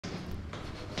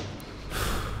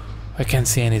I can't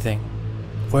see anything.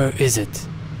 Where is it?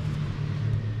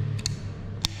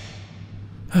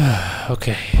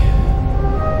 Okay.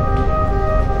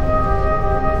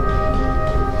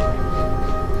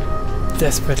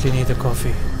 Desperately need a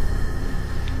coffee.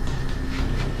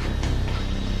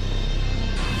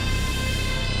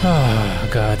 Oh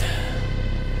God.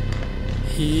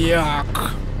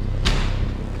 Yuck.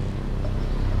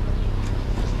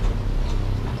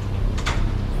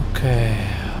 Okay,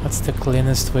 what's the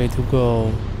cleanest way to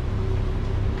go?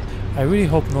 I really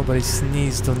hope nobody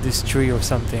sneezed on this tree or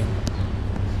something.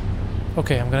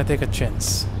 Okay, I'm gonna take a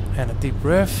chance. And a deep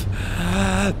breath.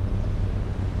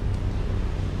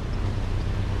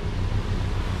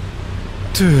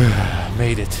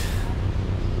 Made it.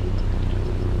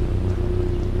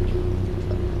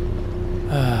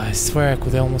 I swear I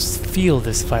could almost feel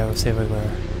this virus everywhere.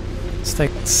 It's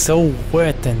like so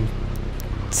wet and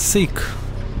sick.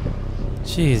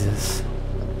 Jesus.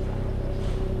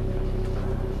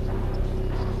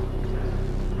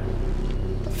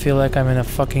 Feel like I'm in a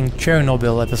fucking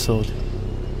Chernobyl episode.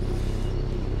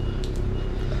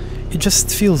 It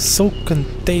just feels so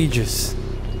contagious.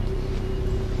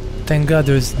 Thank God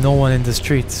there's no one in the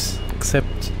streets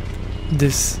except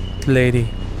this lady.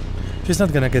 She's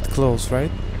not gonna get close,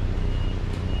 right?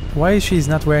 Why is she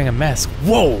not wearing a mask?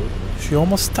 Whoa! She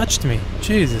almost touched me.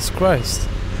 Jesus Christ.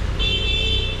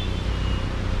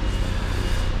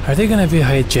 Are they gonna be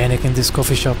hygienic in this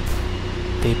coffee shop?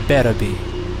 They better be.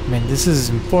 I mean, this is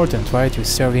important, right? You're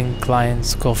serving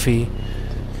clients coffee.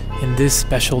 In these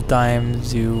special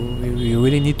times, you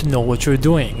really need to know what you're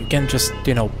doing. You can't just,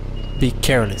 you know, be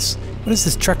careless. What is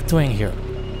this truck doing here?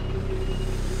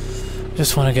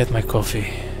 Just want to get my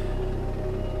coffee.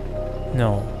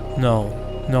 No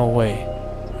way.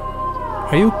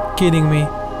 Are you kidding me?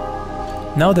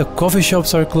 Now the coffee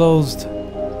shops are closed.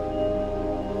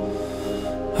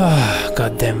 Ah,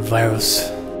 goddamn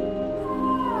virus.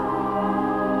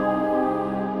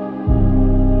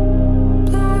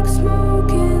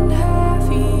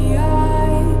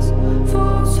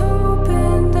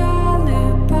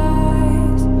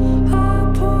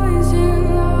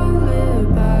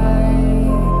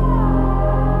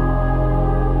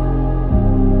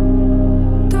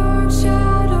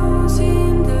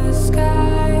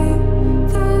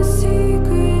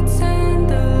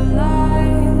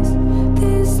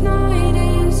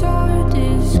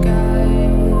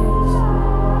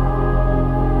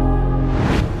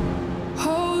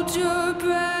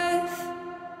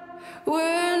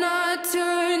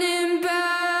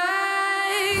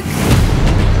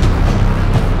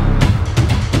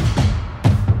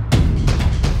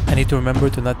 To remember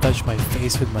to not touch my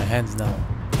face with my hands now.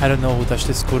 I don't know who touched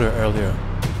the scooter earlier.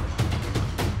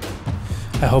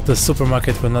 I hope the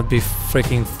supermarket will not be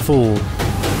freaking full.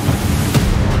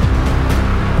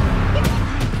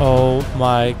 Oh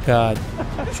my God.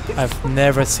 I've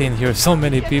never seen here so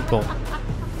many people.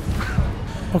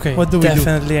 Okay, what do we do?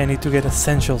 Definitely I need to get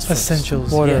essentials first.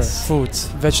 Essentials, water, yes. Fruits,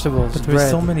 vegetables, but there's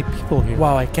so many people here.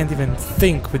 Wow, I can't even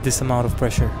think with this amount of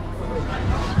pressure.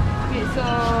 Okay,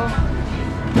 so...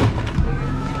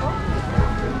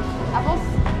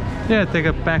 Yeah, take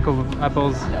a pack of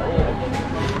apples.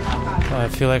 I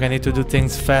feel like I need to do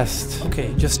things fast.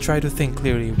 Okay, just try to think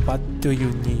clearly. What do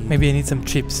you need? Maybe I need some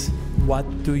chips. What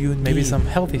do you need? Maybe some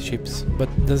healthy chips. But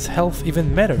does health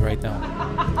even matter right now?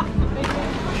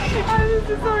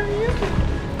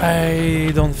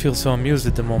 I don't feel so amused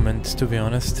at the moment, to be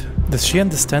honest. Does she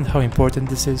understand how important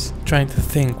this is? Trying to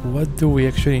think, what do we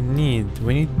actually need?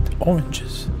 We need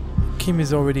oranges. Kim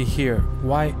is already here.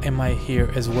 Why am I here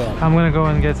as well? I'm gonna go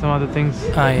and get some other things.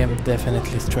 I am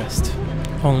definitely stressed.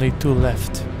 Only 2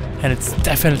 left. And it's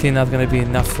definitely not gonna be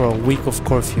enough for a week of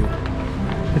curfew.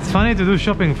 It's funny to do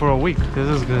shopping for a week. This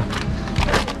is good.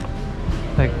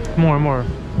 Like, more and more.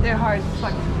 They're hard.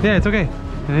 Fuck. Yeah, it's okay.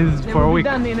 It is for a week.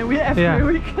 Done in a week after a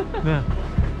week. Yeah.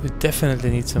 We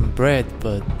definitely need some bread,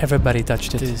 but everybody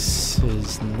touched it. This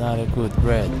is not a good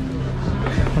bread.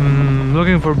 I'm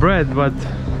looking for bread, but...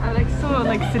 I'm like so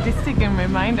like sadistic in my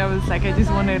mind. I was like, I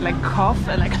just want to like cough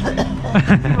and like...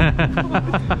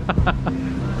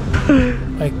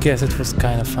 I guess it was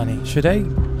kind of funny. Should I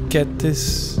get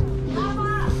this?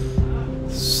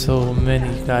 So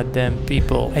many goddamn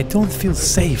people. I don't feel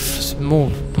safe.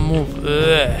 Move.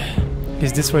 Ugh.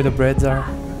 Is this where the breads are?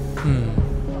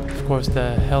 Of course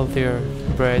the healthier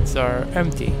breads are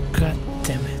empty. God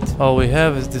damn it. All we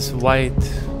have is this white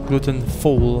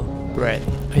gluten-full bread.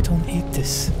 I don't eat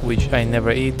this, which I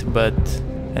never eat, but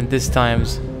and this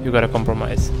times you gotta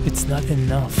compromise. It's not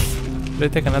enough. Should I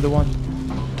take another one?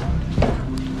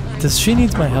 Does she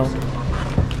need my help?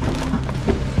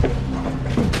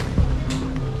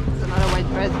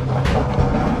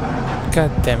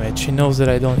 God damn it, she knows that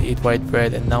I don't eat white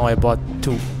bread and now I bought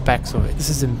 2 packs of it. This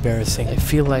is embarrassing. I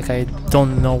feel like I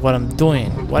don't know what I'm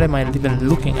doing. What am I even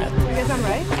looking at? You guys on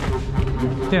right?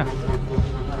 Yeah.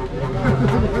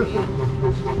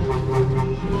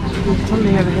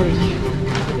 Totally have a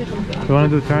headache. You wanna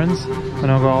do turns? And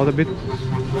I'll go out a bit?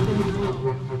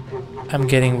 I'm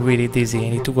getting really dizzy. I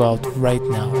need to go out right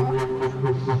now.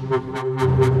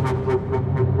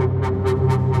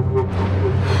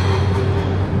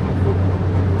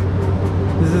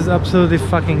 This is absolutely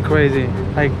fucking crazy.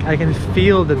 I can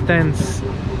feel the tense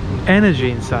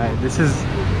energy inside. This is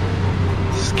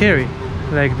scary.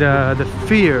 Like the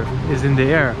fear is in the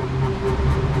air.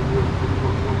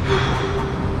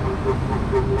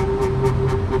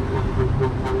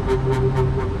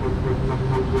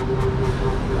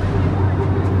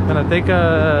 Gonna take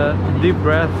a deep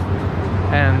breath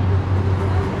and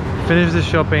finish the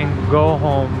shopping, go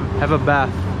home, have a bath.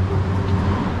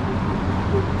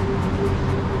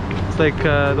 It's like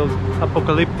those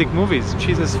apocalyptic movies.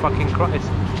 Jesus fucking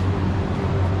Christ.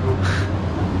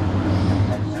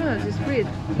 No, just breathe.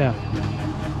 Yeah.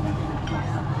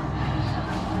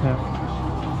 Yeah.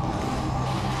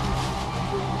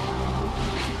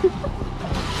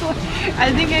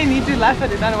 I think I need to laugh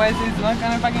at it, otherwise it's not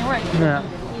gonna fucking work. Yeah.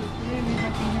 Really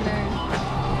fucking hilarious.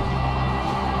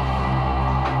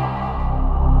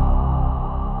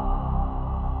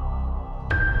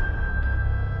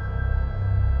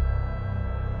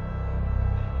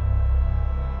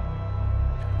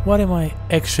 What am I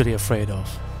actually afraid of?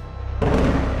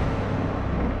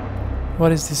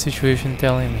 What is this situation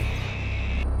telling me?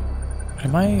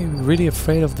 Am I really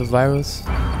afraid of the virus?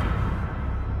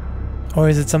 Or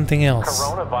is it something else?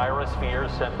 Coronavirus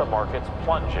fears sent the markets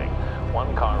plunging.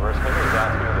 One congressman is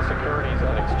asking the Securities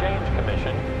and Exchange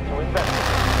Commission to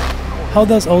investigate. How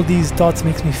does all these thoughts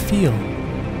make me feel?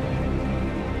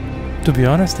 To be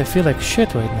honest, I feel like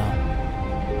shit right now.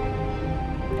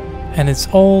 And it's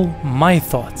all my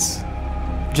thoughts.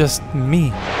 Just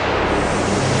me.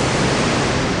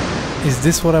 Is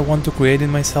this what I want to create in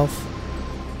myself?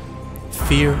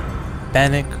 Fear,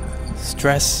 panic,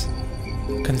 stress,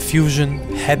 confusion,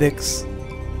 headaches.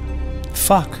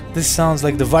 Fuck, this sounds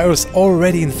like the virus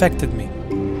already infected me.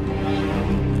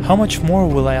 How much more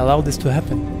will I allow this to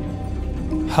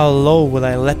happen? How low will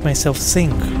I let myself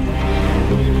sink?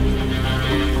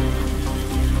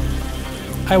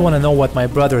 I want to know what my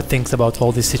brother thinks about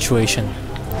all this situation.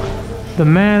 The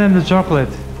man and the chocolate.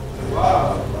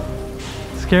 Wow.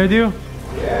 Scared you?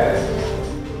 Yes.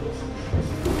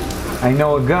 I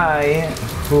know a guy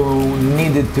who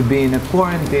needed to be in a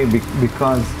quarantine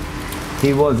because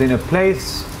he was in a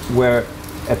place where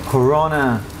a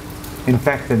corona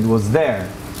infected was there.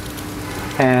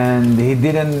 And he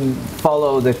didn't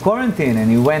follow the quarantine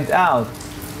and he went out.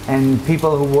 And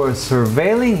people who were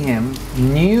surveilling him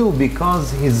knew because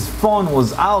his phone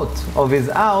was out of his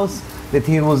house that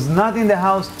he was not in the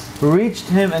house, reached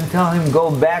him and tell him, go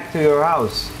back to your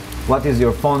house. What is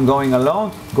your phone going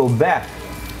alone? Go back.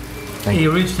 He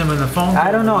reached him on the phone?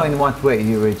 I don't know in what way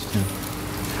he reached him.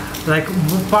 Like,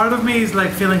 part of me is like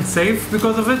feeling safe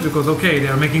because of it, because okay,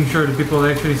 they're making sure that people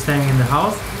are actually staying in the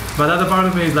house, but the other part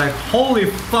of me is like, holy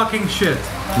fucking shit.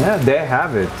 Yeah, they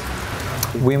have it.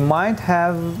 We might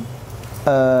have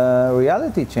a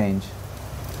reality change,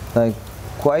 like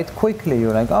quite quickly.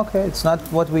 You're like, okay, it's not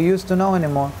what we used to know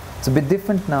anymore. It's a bit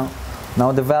different now.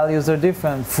 Now the values are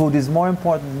different. Food is more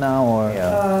important now, or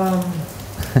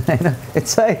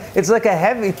it's like a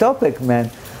heavy topic, man.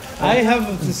 I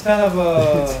have this kind of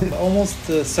almost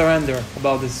surrender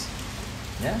about this.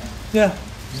 Yeah. Yeah,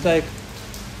 it's like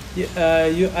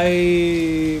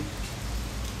I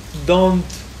don't.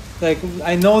 Like,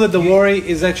 I know that the worry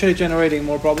is actually generating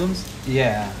more problems.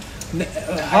 Yeah.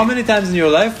 How many times in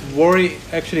your life worry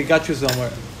actually got you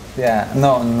somewhere? Yeah,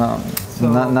 no, so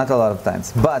not a lot of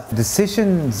times. But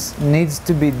decisions needs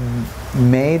to be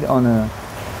made on a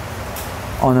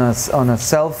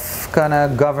self kind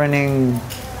of governing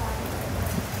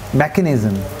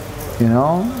mechanism. You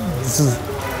know,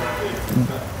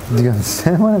 do you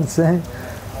understand what I'm saying?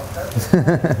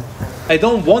 I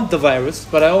don't want the virus,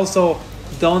 but I also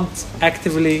don't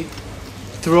actively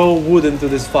throw wood into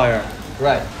this fire.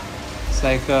 Right. It's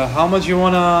like how much you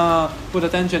want to put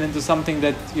attention into something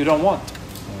that you don't want.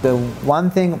 The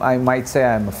one thing I might say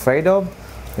I'm afraid of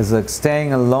is like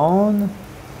staying alone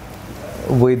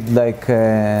with like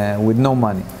with no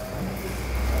money.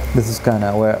 This is kind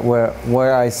of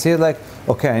where I see like,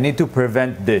 okay, I need to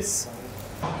prevent this.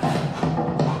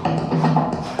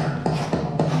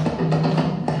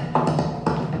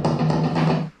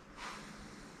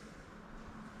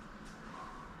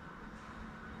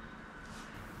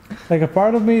 Like a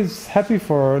part of me is happy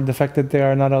for the fact that they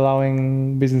are not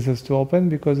allowing businesses to open,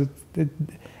 because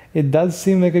it does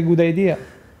seem like a good idea.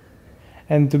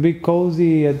 And to be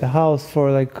cozy at the house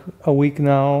for like a week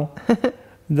now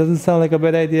doesn't sound like a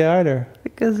bad idea either.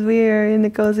 Because we're in a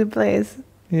cozy place.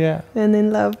 Yeah. And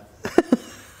in love.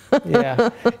 Yeah.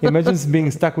 Imagine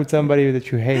being stuck with somebody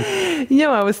that you hate. You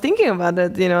know, I was thinking about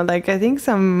it, you know, like I think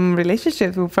some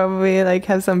relationships will probably like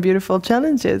have some beautiful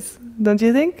challenges, don't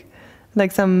you think?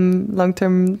 Like some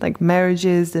long-term like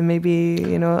marriages, and maybe,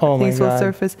 you know, things will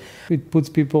surface. It puts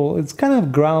people, it's kind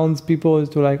of grounds people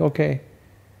to like, okay,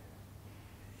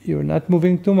 you're not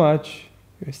moving too much,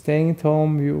 you're staying at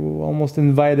home, you're almost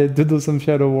invited to do some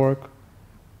shadow work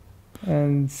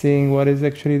and seeing what is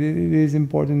actually is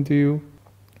important to you.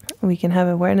 We can have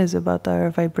awareness about our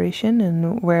vibration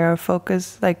and where our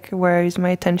focus, like where is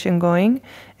my attention going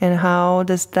and how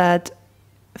does that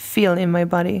feel in my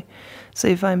body. So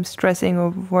if I'm stressing or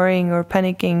worrying or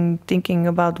panicking, thinking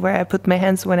about where I put my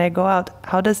hands when I go out,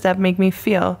 how does that make me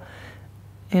feel?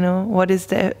 You know, what is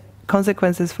the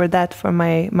consequences for that for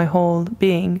my whole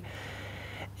being?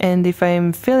 And if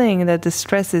I'm feeling that the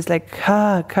stress is like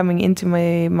coming into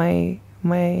my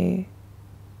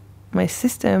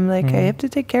system, like I have to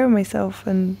take care of myself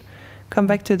and come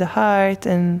back to the heart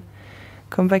and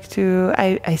come back to,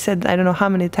 I said, I don't know how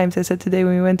many times I said today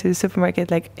when we went to the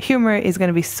supermarket, like humor is going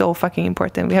to be so fucking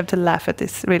important. We have to laugh at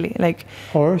this, really. Like,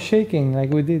 or shaking like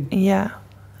we did. Yeah.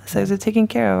 So it's taking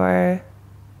care of our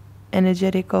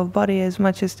energetical body as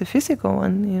much as the physical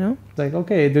one, you know? Like,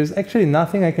 okay, there's actually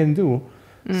nothing I can do.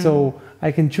 So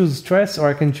I can choose stress or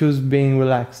I can choose being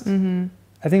relaxed.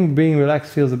 I think being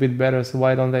relaxed feels a bit better, so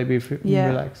why don't I be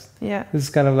relaxed? Yeah. This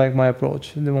is kind of like my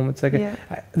approach at the moment. It's like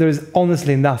there's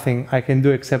honestly nothing I can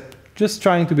do except just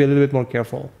trying to be a little bit more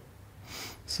careful.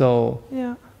 So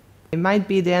yeah, it might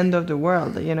be the end of the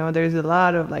world, you know, there's a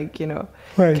lot of like, you know,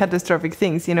 catastrophic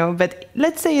things, you know, but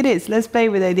let's say it is, let's play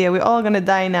with the idea we're all gonna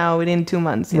die now within 2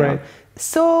 months, you know.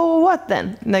 So what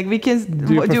then? Like we can,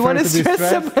 do you want to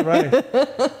stress about it?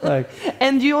 Like,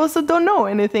 and you also don't know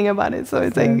anything about it, so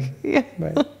it's like,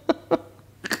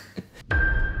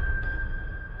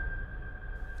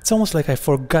 It's almost like I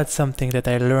forgot something that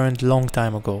I learned long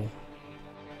time ago.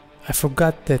 I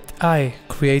forgot that I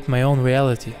create my own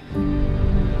reality,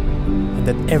 and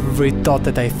that every thought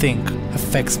that I think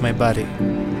affects my body.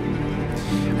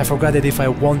 I forgot that if I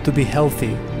want to be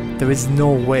healthy, there is no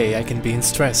way I can be in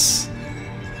stress.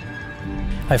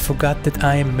 I forgot that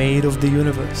I am made of the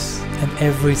universe, and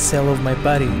every cell of my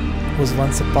body was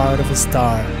once a part of a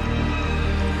star.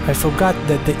 I forgot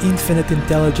that the infinite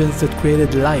intelligence that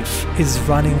created life is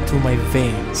running through my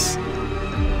veins,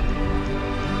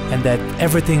 and that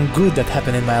everything good that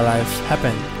happened in my life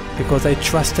happened because I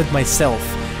trusted myself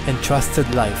and trusted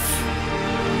life.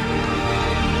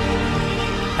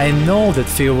 I know that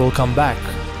fear will come back,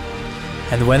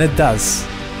 and when it does,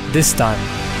 this time,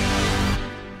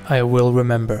 I will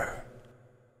remember.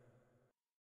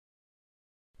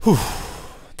 Whew,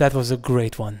 that was a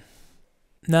great one.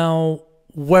 Now,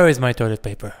 where is my toilet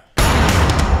paper?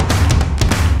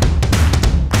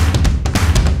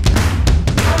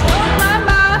 Oh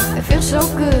mama, it feels so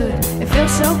good, it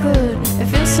feels so good, it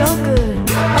feels so good.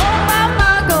 Oh